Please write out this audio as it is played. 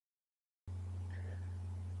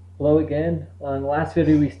Hello again. On the last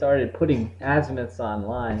video we started putting azimuths on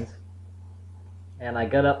lines, and I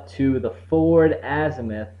got up to the forward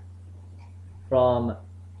azimuth from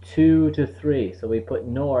 2 to 3. So we put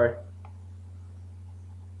north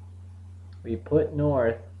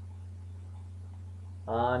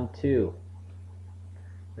on 2.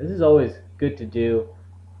 This is always good to do,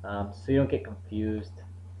 so you don't get confused.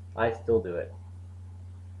 I still do it.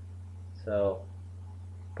 So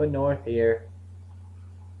put north here,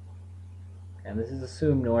 and this is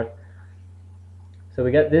assumed north. So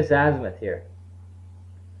we got this azimuth here.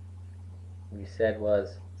 We said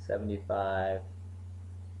was 75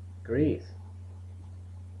 degrees.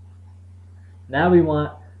 Now we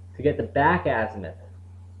want to get the back azimuth,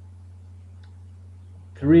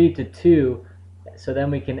 3 to 2, so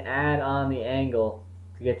then we can add on the angle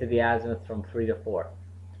to get to the azimuth from 3 to 4.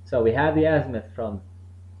 So we have the azimuth from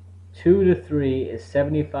 2 to 3 is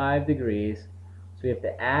 75 degrees, so we have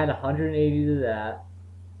to add 180 to that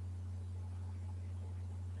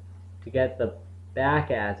to get the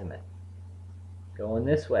back azimuth going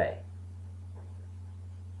this way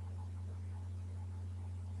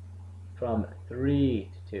from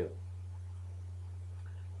 3 to 2,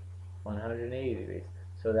 180 degrees.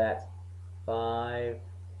 So that's 5,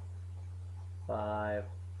 5,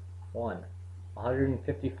 1,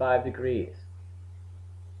 155 degrees.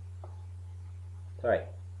 Sorry,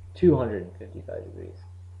 255 degrees.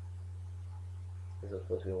 This is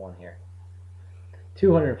supposed to be 1 here.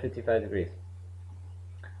 255 degrees.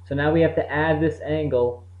 So now we have to add this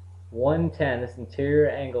angle 110, this interior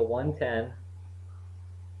angle 110,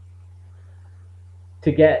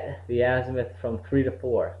 to get the azimuth from 3 to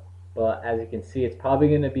 4. But as you can see, it's probably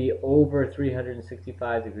going to be over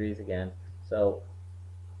 365 degrees again. So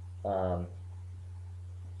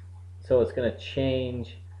it's going to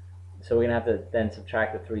change. So we're going to have to then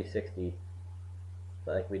subtract the 360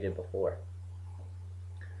 like we did before.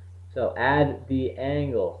 So add the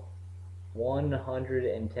angle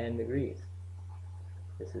 110 degrees.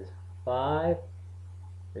 This is 5,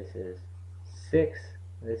 this is 6,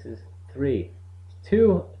 this is 3.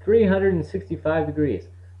 365 degrees.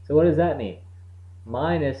 So what does that mean?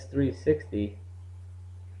 Minus 360,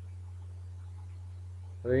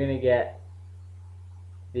 we're going to get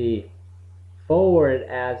the forward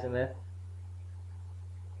azimuth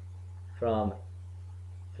from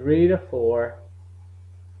 3 to 4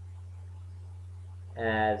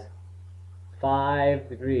 as 5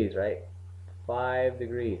 degrees, right? 5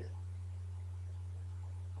 degrees.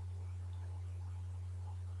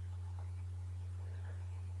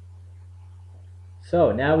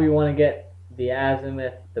 So now we want to get the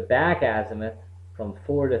azimuth, the back azimuth, from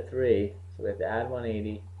 4 to 3. So we have to add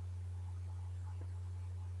 180.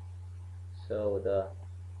 So the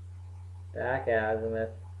back azimuth,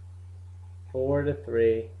 4 to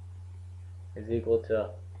 3, is equal to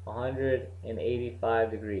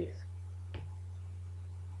 185 degrees.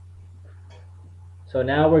 So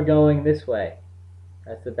now we're going this way.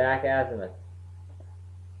 That's the back azimuth.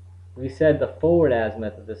 We said the forward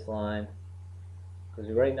azimuth of this line, because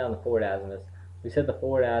we're writing down the forward azimuth. We said the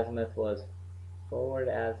forward azimuth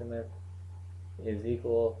is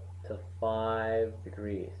equal to 5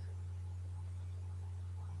 degrees.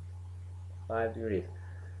 5 degrees.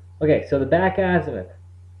 Okay, so the back azimuth,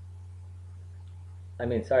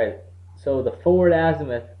 so the forward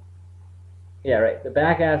azimuth, the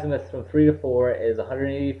back azimuth from 3 to 4 is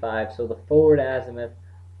 185, so the forward azimuth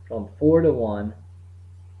from 4 to 1,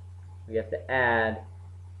 we have to add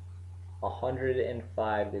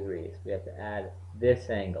 105 degrees. We have to add this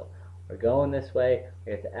angle. We're going this way,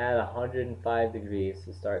 we have to add 105 degrees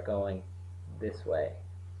to start going this way.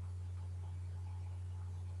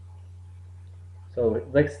 So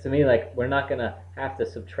it looks to me like we're not going to have to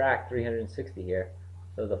subtract 360 here.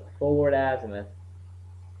 So the forward azimuth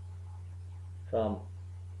from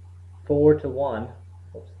 4 to 1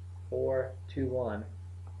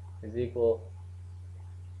 is equal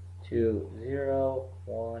to 0,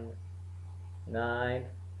 1, 9,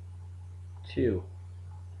 2.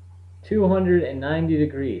 290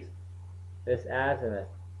 degrees. This azimuth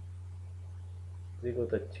is equal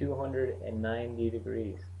to 290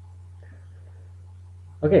 degrees.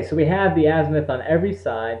 Okay, so we have the azimuth on every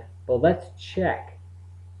side, but let's check.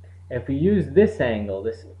 If we use this angle,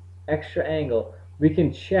 this extra angle, we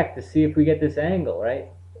can check to see if we get this angle,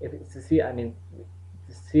 right? To see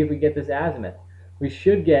if we get this azimuth. We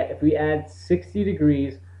should get, if we add 60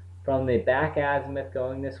 degrees from the back azimuth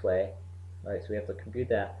going this way, all right, so we have to compute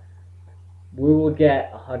that, we will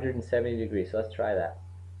get 170 degrees. So let's try that.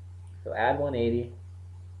 So add 180.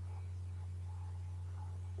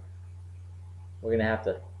 We're going to have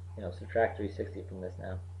to subtract 360 from this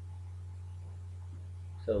now.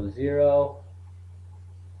 So 0,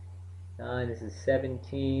 9, this is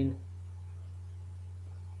 17,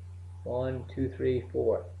 1, 2, 3,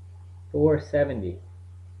 4. 470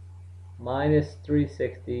 minus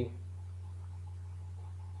 360,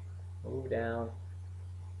 move down,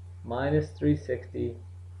 minus 360,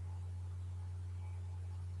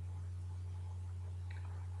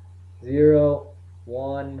 0,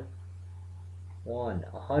 1, 1,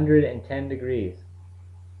 110 degrees.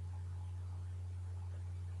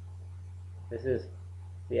 This is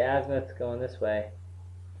the azimuth going this way,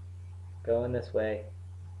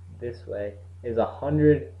 this way, is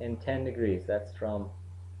 110 degrees. That's from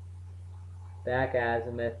back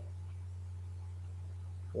azimuth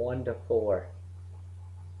 1 to 4.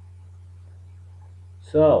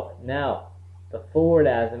 So now the forward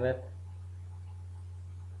azimuth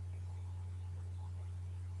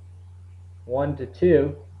 1 to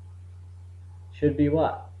 2 should be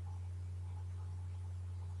what?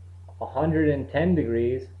 110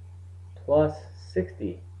 degrees plus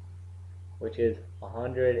 60, which is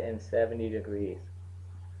 170 degrees.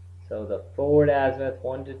 So the forward azimuth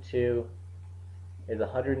 1 to 2 is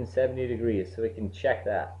 170 degrees, so we can check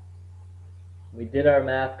that. We did our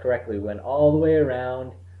math correctly. We went all the way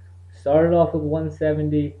around, started off with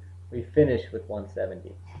 170, we finished with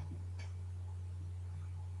 170.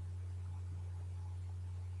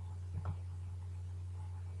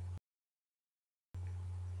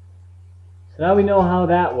 So now we know how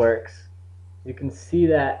that works. You can see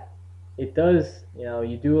that it does,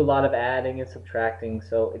 you do a lot of adding and subtracting,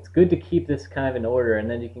 so it's good to keep this kind of in order, and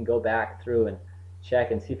then you can go back through and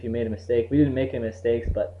check and see if you made a mistake. We didn't make any mistakes,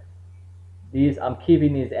 but I'm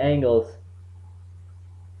keeping these angles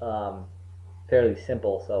fairly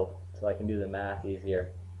simple so I can do the math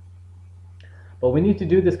easier. But we need to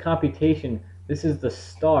do this computation. This is the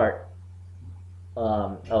start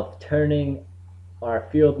of turning our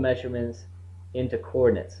field measurements into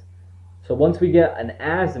coordinates. So once we get an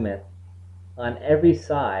azimuth on every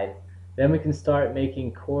side, then we can start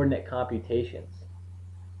making coordinate computations.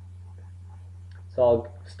 So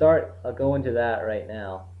I'll go into that right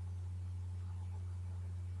now.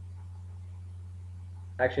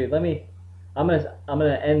 Actually, I'm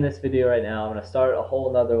gonna end this video right now. I'm gonna start a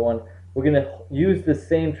whole nother one. We're gonna use the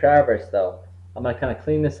same traverse though. I'm gonna kind of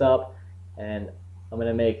clean this up, and I'm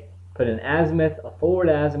gonna put an azimuth, a forward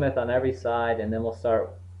azimuth on every side, and then we'll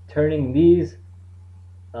start turning these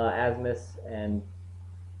azimuths, and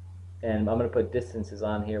I'm gonna put distances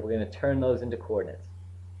on here. We're gonna turn those into coordinates.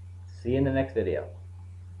 See you in the next video.